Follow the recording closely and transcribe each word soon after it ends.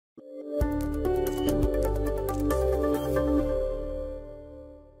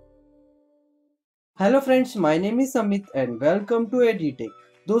Hello friends, my name is Amit and welcome to ADTech।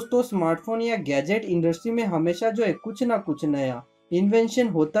 दोस्तों, smartphone या gadget industry में हमेशा कुछ ना कुछ नया इन्वेंशन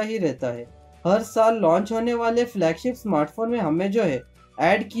होता ही रहता है। हर साल लॉन्च होने वाले फ्लैगशिप स्मार्टफोन में हमें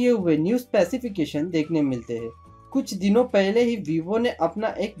ऐड किए हुए न्यू स्पेसिफिकेशन देखने मिलते हैं। कुछ दिनों पहले ही वीवो ने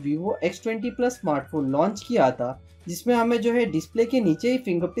अपना एक Vivo X20 plus smartphone launch किया था, जिसमें हमें डिस्प्ले के नीचे ही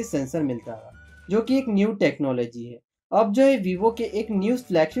फिंगरप्रिंट सेंसर मिलता था, जो कि एक न्यू टेक्नोलॉजी है। अब वीवो के एक न्यूज़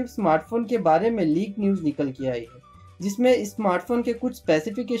फ्लैगशिप स्मार्टफोन के बारे में लीक न्यूज़ निकल के आई है, जिसमें इस स्मार्टफोन के कुछ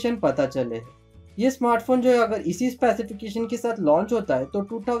स्पेसिफिकेशन पता चले हैं। ये स्मार्टफोन अगर इसी स्पेसिफिकेशन के साथ लॉन्च होता है तो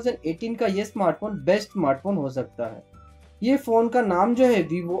 2018 का ये स्मार्टफोन बेस्ट स्मार्टफोन हो सकता है। ये फ़ोन का नाम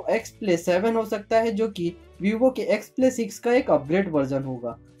Vivo Xplay7 हो सकता है, जो कि Vivo के Xplay6 का एक अपग्रेड वर्जन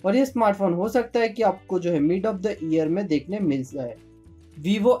होगा। और ये स्मार्टफोन हो सकता है कि आपको मिड ऑफ द ईयर में देखने मिल जाए।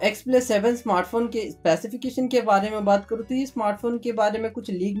 Vivo Xplay7 स्मार्टफोन के स्पेसिफिकेशन के बारे में बात करूँ तो ये स्मार्टफोन के बारे में कुछ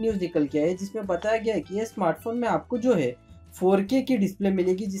लीक न्यूज़ निकल के है, जिसमें बताया गया है कि ये स्मार्टफोन में आपको 4K की डिस्प्ले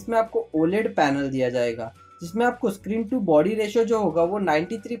मिलेगी, जिसमें आपको OLED पैनल दिया जाएगा, जिसमें आपको स्क्रीन टू बॉडी रेशियो होगा वो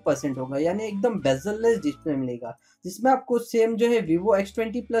 93% होगा, यानी एकदम बेजललेस डिस्प्ले मिलेगा, जिसमें आपको सेम Vivo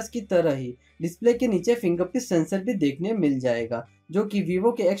X20 प्लस की तरह ही डिस्प्ले के नीचे फिंगरप्रिंट सेंसर भी देखने मिल जाएगा, जो कि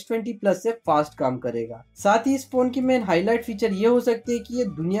Vivo के X20 प्लस से फास्ट काम करेगा। साथ ही इस फोन की मेन हाईलाइट फीचर ये हो सकती है कि ये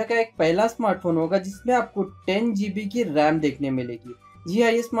दुनिया का एक पहला स्मार्टफोन होगा जिसमें आपको 10 GB की रैम देखने मिलेगी। जी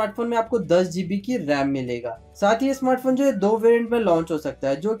हाँ, ये स्मार्टफोन में आपको 10 GB की रैम मिलेगा। साथ ही ये स्मार्टफोन दो वेरिएंट में लॉन्च हो सकता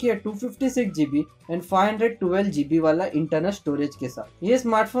है, जो कि है 256 GB एंड 512 GB वाला इंटरनल स्टोरेज के साथ। ये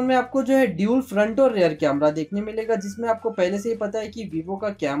स्मार्टफोन में आपको ड्यूल फ्रंट और रेयर कैमरा देखने मिलेगा, जिसमें आपको पहले से ही पता है कि वीवो का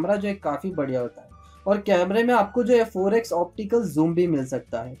कैमरा काफी बढ़िया होता है, और कैमरे में आपको 4x ऑप्टिकल जूम भी मिल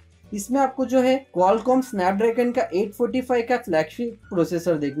सकता है। इसमें आपको क्वालकॉम स्नैपड्रैगन का 845 का फ्लैगशिप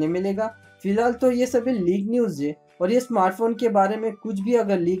प्रोसेसर देखने मिलेगा। फिलहाल तो ये सभी लीक न्यूज़ है, और ये स्मार्टफोन के बारे में कुछ भी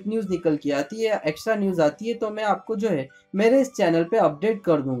अगर लीक न्यूज़ निकल के आती है या एक्स्ट्रा न्यूज़ आती है तो मैं आपको मेरे इस चैनल पे अपडेट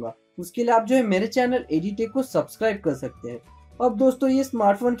कर दूंगा। उसके लिए आप मेरे चैनल ADTech को सब्सक्राइब कर सकते हैं। अब दोस्तों, ये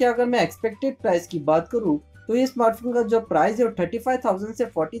स्मार्टफोन के अगर मैं एक्सपेक्टेड प्राइस की बात करूँ तो ये स्मार्टफोन का प्राइस है 35,000 से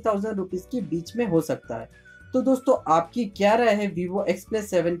 40,000 रुपीज़ के बीच में हो सकता है। तो दोस्तों, आपकी क्या राय है Vivo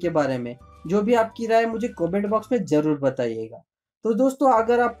Xplay7 के बारे में? जो भी आपकी राय मुझे कमेंट बॉक्स में ज़रूर बताइएगा। तो दोस्तों,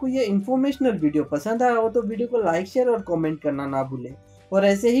 अगर आपको ये इन्फॉर्मेशनल वीडियो पसंद आया हो तो वीडियो को लाइक, शेयर और कमेंट करना ना भूलें। और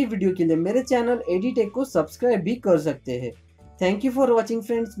ऐसे ही वीडियो के लिए मेरे चैनल ADTech को सब्सक्राइब भी कर सकते हैं। Thank you for watching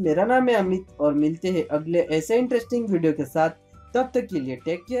friends. मेरा नाम है अमित और मिलते हैं अगले ऐसे इंटरेस्टिंग वीडियो के साथ। तब तक के लिए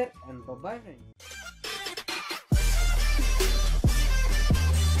take care and bye bye friends.